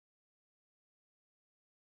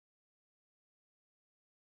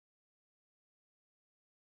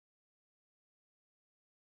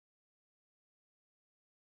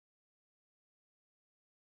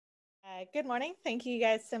Good morning. Thank you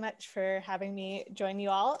guys so much for having me join you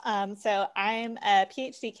all. So I'm a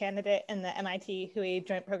PhD candidate in the MIT Hui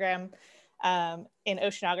Joint Program in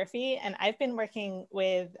oceanography, and I've been working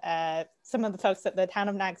with some of the folks at the town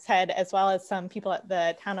of Nags Head, as well as some people at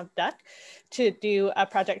the town of Duck, to do a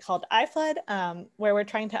project called iFlood, where we're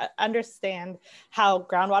trying to understand how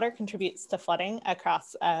groundwater contributes to flooding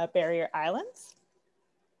across barrier islands.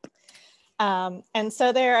 And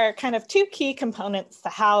so there are kind of two key components to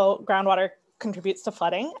how groundwater contributes to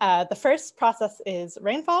flooding. The first process is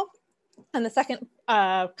rainfall, and the second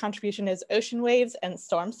contribution is ocean waves and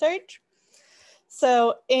storm surge.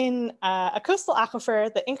 So in a coastal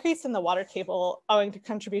aquifer, the increase in the water table owing to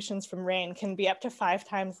contributions from rain can be up to 5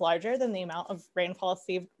 times larger than the amount of rainfall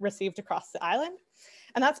received across the island.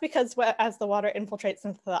 And that's because as the water infiltrates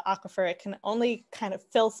into the aquifer, it can only kind of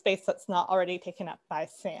fill space that's not already taken up by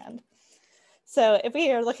sand. So if we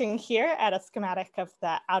are looking here at a schematic of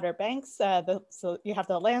the Outer Banks, so you have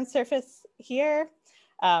the land surface here,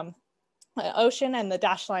 the ocean, and the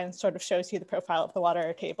dashed line sort of shows you the profile of the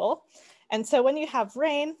water table. And so when you have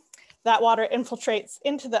rain, that water infiltrates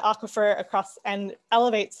into the aquifer across and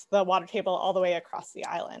elevates the water table all the way across the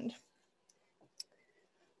island.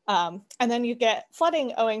 And then you get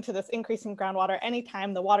flooding owing to this increase in groundwater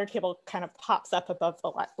anytime the water table kind of pops up above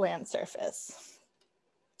the land surface.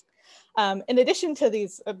 In addition to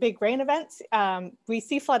these big rain events, we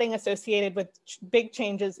see flooding associated with big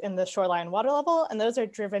changes in the shoreline water level, and those are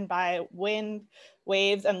driven by wind,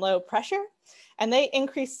 waves, and low pressure. And they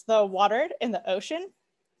increase the water in the ocean,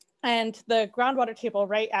 and the groundwater table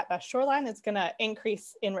right at the shoreline is going to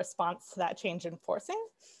increase in response to that change in forcing.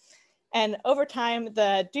 And over time,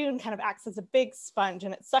 the dune kind of acts as a big sponge,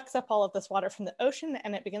 and it sucks up all of this water from the ocean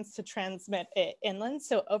and it begins to transmit it inland.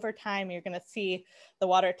 So over time, you're going to see the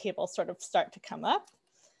water table sort of start to come up.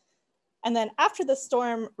 And then after the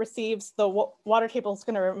storm receives, the water table is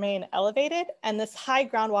going to remain elevated, and this high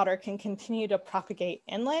groundwater can continue to propagate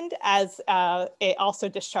inland as it also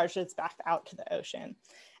discharges back out to the ocean.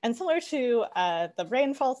 And similar to the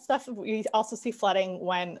rainfall stuff, we also see flooding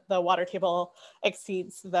when the water table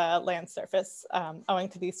exceeds the land surface, owing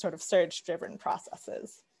to these sort of surge-driven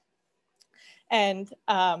processes. And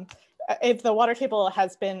if the water table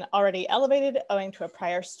has been already elevated owing to a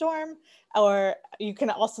prior storm, or you can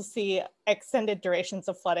also see extended durations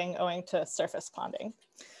of flooding owing to surface ponding.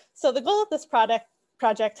 So the goal of this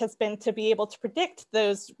project has been to be able to predict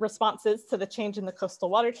those responses to the change in the coastal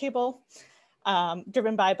water table,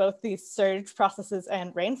 driven by both these surge processes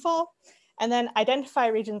and rainfall, and then identify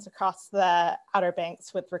regions across the Outer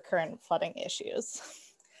Banks with recurrent flooding issues.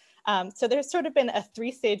 So there's sort of been a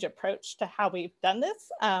 3-stage approach to how we've done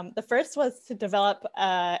this. The first was to develop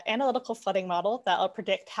an analytical flooding model that will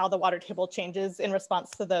predict how the water table changes in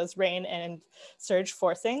response to those rain and surge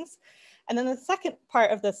forcings. And then the second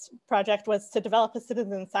part of this project was to develop a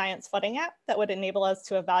citizen science flooding app that would enable us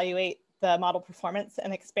to evaluate the model performance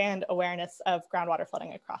and expand awareness of groundwater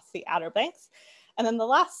flooding across the Outer Banks. And then the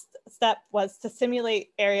last step was to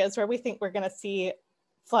simulate areas where we think we're going to see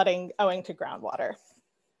flooding owing to groundwater.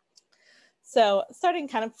 So starting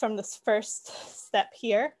kind of from this first step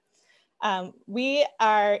here, we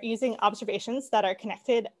are using observations that are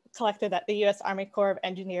collected at the U.S. Army Corps of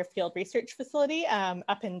Engineer Field Research Facility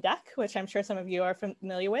up in Duck, which I'm sure some of you are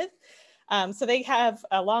familiar with. So they have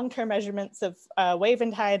long-term measurements of wave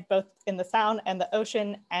and tide, both in the Sound and the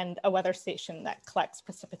ocean, and a weather station that collects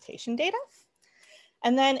precipitation data.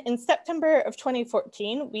 And then in September of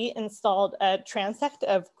 2014, we installed a transect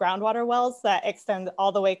of groundwater wells that extend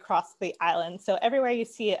all the way across the island. So everywhere you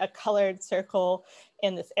see a colored circle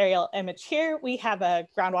in this aerial image here, we have a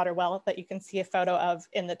groundwater well that you can see a photo of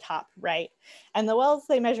in the top right. And the wells,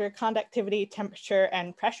 they measure conductivity, temperature,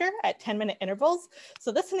 and pressure at 10-minute intervals.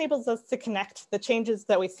 So this enables us to connect the changes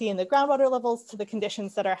that we see in the groundwater levels to the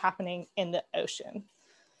conditions that are happening in the ocean.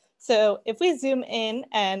 So if we zoom in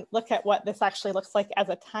and look at what this actually looks like as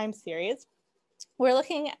a time series, we're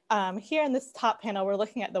looking here in this top panel, we're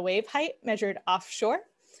looking at the wave height measured offshore.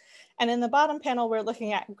 And in the bottom panel, we're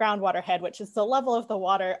looking at groundwater head, which is the level of the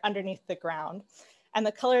water underneath the ground. And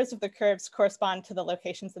the colors of the curves correspond to the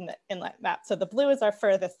locations in the inlet map. So the blue is our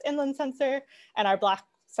furthest inland sensor, and our black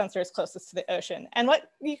sensor is closest to the ocean. And what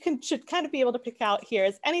you should kind of be able to pick out here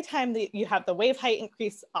is anytime that you have the wave height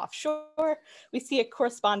increase offshore, we see a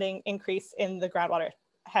corresponding increase in the groundwater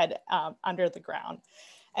head under the ground.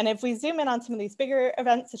 And if we zoom in on some of these bigger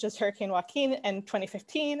events, such as Hurricane Joaquin in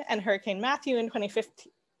 2015 and Hurricane Matthew in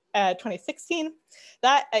 2016,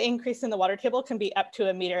 that increase in the water table can be up to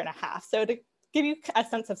 1.5 meters. So to give you a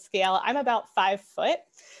sense of scale, I'm about 5 foot.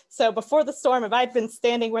 So before the storm, if I'd been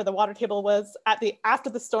standing where the water table was after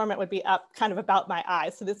the storm, it would be up kind of about my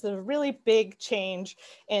eyes. So this is a really big change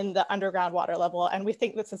in the underground water level. And we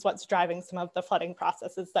think this is what's driving some of the flooding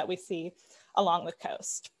processes that we see along the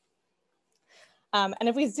coast. And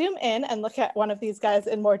if we zoom in and look at one of these guys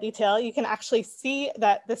in more detail, you can actually see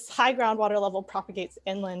that this high groundwater level propagates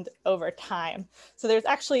inland over time. So there's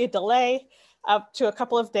actually a delay up to a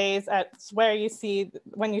couple of days at when you see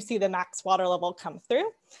the max water level come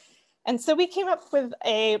through. And so we came up with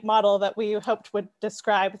a model that we hoped would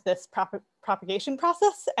describe this propagation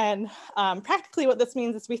process. And practically what this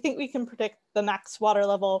means is we think we can predict the max water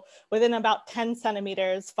level within about 10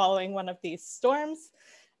 centimeters following one of these storms,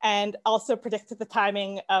 and also predicted the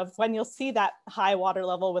timing of when you'll see that high water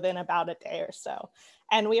level within about a day or so.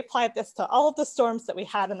 And we applied this to all of the storms that we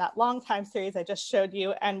had in that long time series I just showed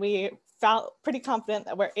you, and we felt pretty confident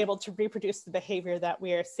that we're able to reproduce the behavior that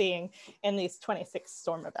we are seeing in these 26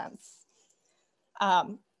 storm events.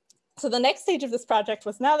 So the next stage of this project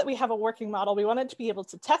was, now that we have a working model, we wanted to be able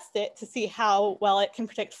to test it to see how well it can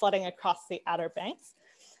predict flooding across the Outer Banks.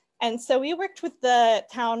 And so we worked with the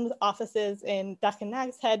town offices in Duck and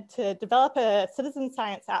Nags Head to develop a citizen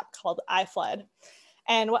science app called iFlood.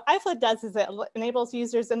 And what iFlood does is it enables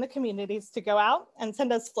users in the communities to go out and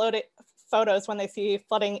send us photos when they see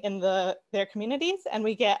flooding in their communities. And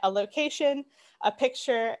we get a location, a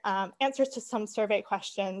picture, answers to some survey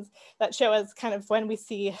questions that show us kind of when we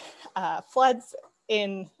see floods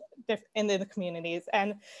in the communities.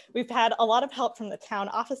 And we've had a lot of help from the town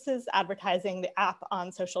offices advertising the app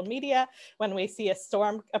on social media when we see a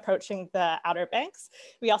storm approaching the Outer Banks.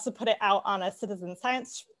 We also put it out on a citizen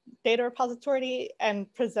science data repository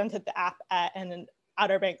and presented the app at an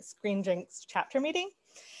Outer Banks Green Drinks chapter meeting.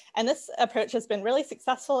 And this approach has been really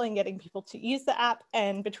successful in getting people to use the app.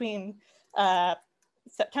 And between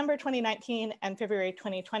September 2019 and February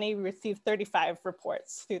 2020, we received 35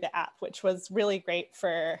 reports through the app, which was really great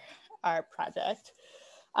for our project.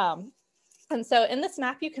 And so in this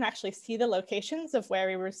map, you can actually see the locations of where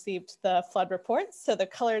we received the flood reports. So the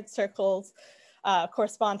colored circles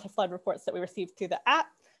correspond to flood reports that we received through the app.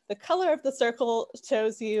 The color of the circle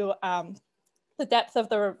shows you the depth of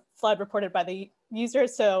the flood reported by the user.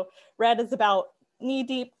 So red is about knee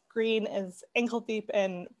deep, green is ankle deep,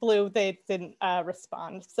 and blue, they didn't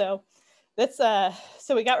respond. So this,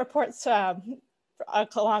 so we got reports along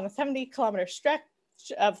a 70-kilometer stretch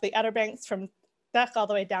of the Outer Banks from Duck all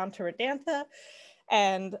the way down to Rodantha.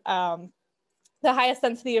 And the highest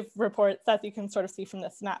density of reports, as you can sort of see from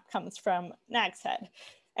this map, comes from Nags Head.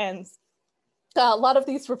 And a lot of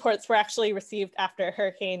these reports were actually received after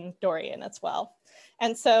Hurricane Dorian as well.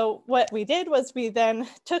 And so what we did was we then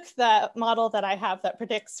took the model that I have that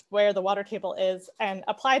predicts where the water table is and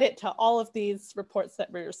applied it to all of these reports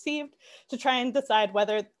that we received to try and decide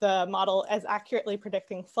whether the model is accurately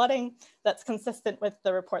predicting flooding that's consistent with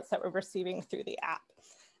the reports that we're receiving through the app.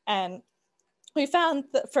 And we found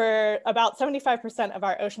that for about 75% of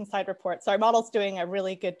our oceanside reports, our model's doing a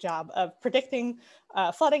really good job of predicting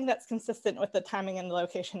flooding that's consistent with the timing and the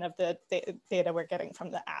location of the data we're getting from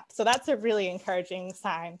the app. So that's a really encouraging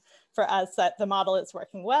sign for us that the model is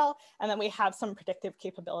working well, and then we have some predictive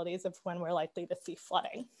capabilities of when we're likely to see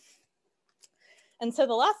flooding. And so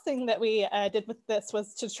the last thing that we did with this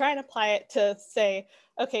was to try and apply it to say,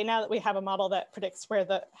 okay, now that we have a model that predicts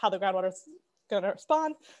how the groundwater is going to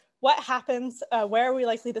respond, what happens, where are we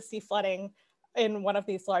likely to see flooding in one of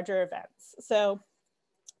these larger events? So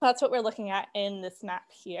that's what we're looking at in this map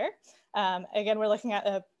here. Again, we're looking at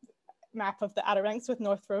a map of the Outer Banks with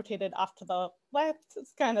north rotated off to the left.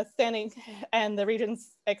 It's kind of standing, and the region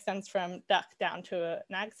extends from Duck down to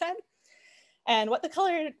Nags Head. And what the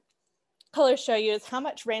colors show you is how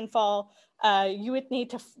much rainfall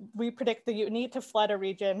we predict that you would need to flood a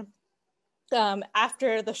region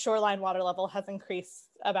after the shoreline water level has increased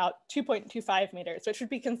about 2.25 meters, which would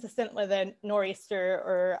be consistent with a nor'easter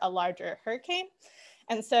or a larger hurricane.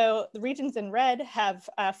 And so the regions in red have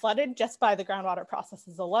flooded just by the groundwater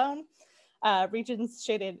processes alone. Regions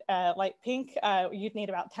shaded light pink, you'd need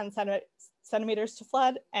about 10 centimeters to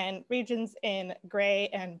flood, and regions in gray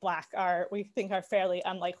and black we think are fairly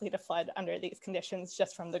unlikely to flood under these conditions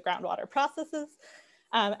just from the groundwater processes.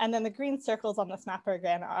 And then the green circles on this map are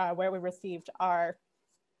again where we received our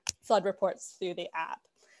flood reports through the app.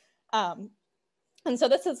 And so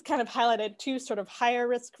this has kind of highlighted two sort of higher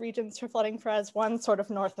risk regions for flooding for us, one sort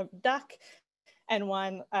of north of Duck and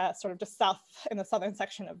one sort of just south in the southern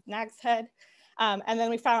section of Nags Head. And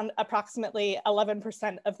then we found approximately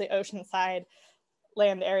 11% of the oceanside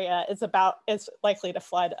land area is likely to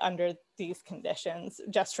flood under these conditions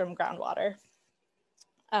just from groundwater.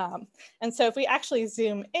 And so if we actually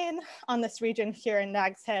zoom in on this region here in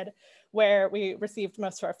Nags Head, where we received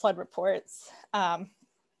most of our flood reports,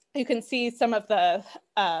 you can see some of the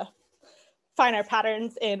finer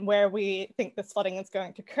patterns in where we think this flooding is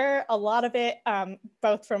going to occur. A lot of it,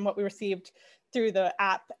 both from what we received through the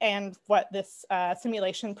app and what this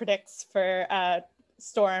simulation predicts for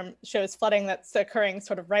storm, shows flooding that's occurring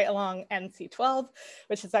sort of right along NC12,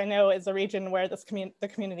 which is, I know, is a region where this the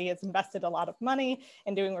community has invested a lot of money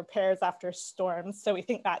in doing repairs after storms. So we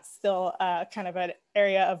think that's still kind of an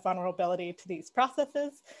area of vulnerability to these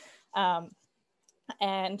processes.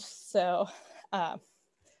 And so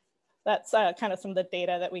that's kind of some of the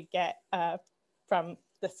data that we get from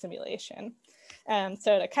the simulation.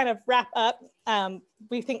 So to kind of wrap up,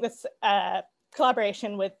 we think this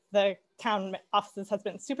collaboration with the town offices has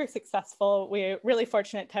been super successful. We're really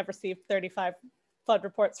fortunate to have received 35 flood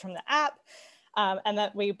reports from the app, and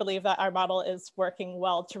that we believe that our model is working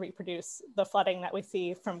well to reproduce the flooding that we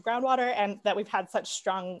see from groundwater, and that we've had such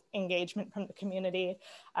strong engagement from the community,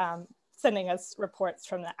 sending us reports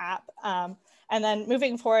from the app. And then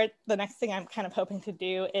moving forward, the next thing I'm kind of hoping to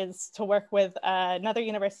do is to work with another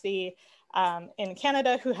university in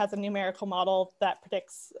Canada who has a numerical model that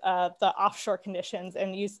predicts the offshore conditions,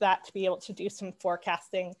 and use that to be able to do some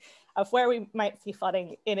forecasting of where we might see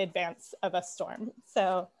flooding in advance of a storm.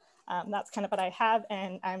 So that's kind of what I have,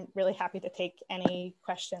 and I'm really happy to take any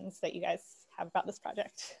questions that you guys have about this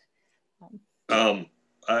project.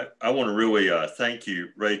 I want to really thank you,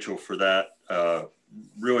 Rachel, for that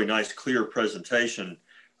really nice, clear presentation.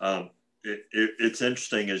 It's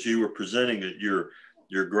interesting, as you were presenting it,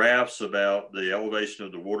 your graphs about the elevation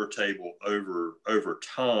of the water table over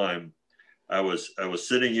time. I was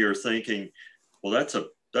sitting here thinking, well, that's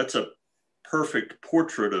a perfect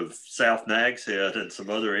portrait of South Nags Head and some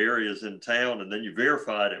other areas in town. And then you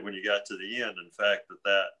verified it when you got to the end. In fact,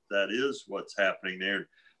 that is what's happening there.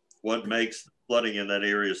 What makes flooding in that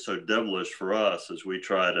area so devilish for us as we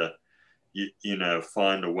try to, you know,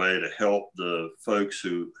 find a way to help the folks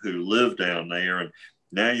who live down there. And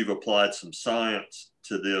now you've applied some science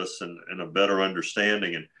to this and a better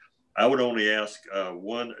understanding. And I would only ask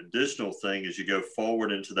one additional thing as you go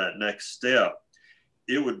forward into that next step.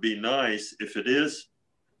 It would be nice if it is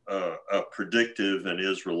predictive and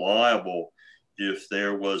is reliable, if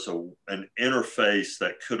there was an interface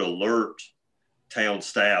that could alert town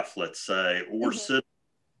staff, let's say, or citizens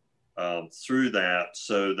through that,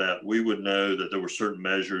 so that we would know that there were certain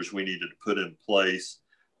measures we needed to put in place,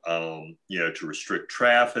 you know, to restrict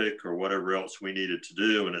traffic or whatever else we needed to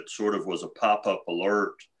do. And it sort of was a pop-up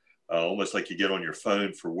alert, almost like you get on your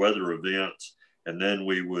phone for weather events. And then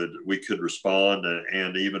we could respond,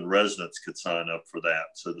 and even residents could sign up for that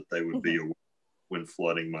so that they would be aware when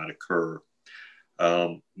flooding might occur.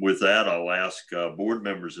 With that, I'll ask board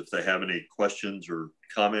members if they have any questions or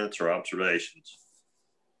comments or observations.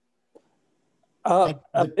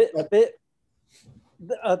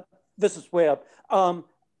 This is Webb.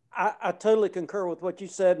 I totally concur with what you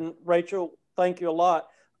said, and Rachel, thank you a lot.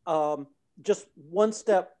 Just one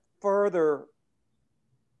step further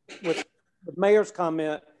with the mayor's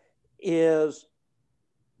comment is,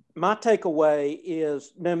 my takeaway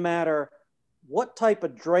is no matter what type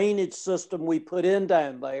of drainage system we put in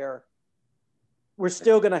down there, we're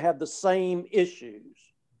still going to have the same issues.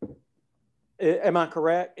 Am I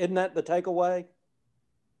correct? Isn't that the takeaway?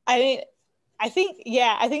 I think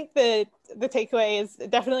the takeaway is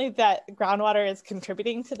definitely that groundwater is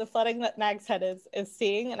contributing to the flooding that Nags Head is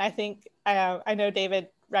seeing. And I think, I know David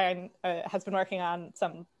Ryan has been working on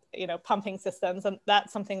some, you know, pumping systems, and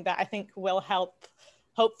that's something that I think will help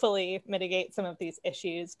hopefully mitigate some of these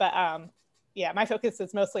issues. But yeah, my focus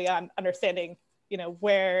is mostly on understanding, you know,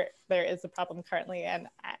 where there is a problem currently. And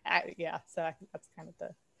yeah, so I think that's kind of the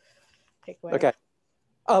takeaway. Okay.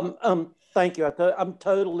 Thank you. I'm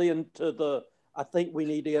totally into the, I think we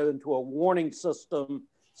need to go into a warning system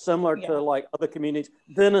similar to like other communities.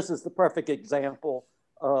 Venice is the perfect example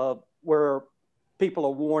where people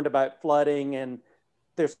are warned about flooding, and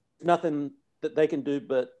there's nothing that they can do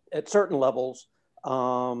but at certain levels.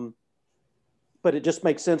 But it just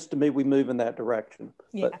makes sense to me we move in that direction.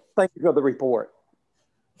 Yeah. But thank you for the report.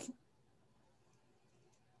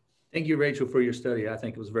 Thank you, Rachel, for your study. I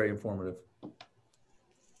think it was very informative.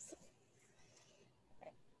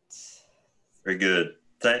 Very good.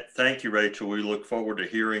 Thank you, Rachel. We look forward to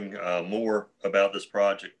hearing more about this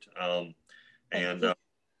project. And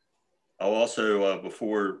I'll also,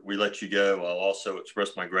 before we let you go, I'll also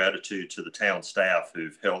express my gratitude to the town staff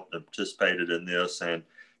who've helped and participated in this, and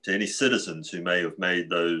to any citizens who may have made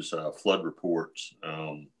those flood reports.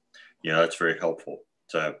 You know, that's very helpful.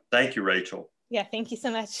 So thank you, Rachel. Yeah, thank you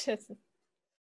so much.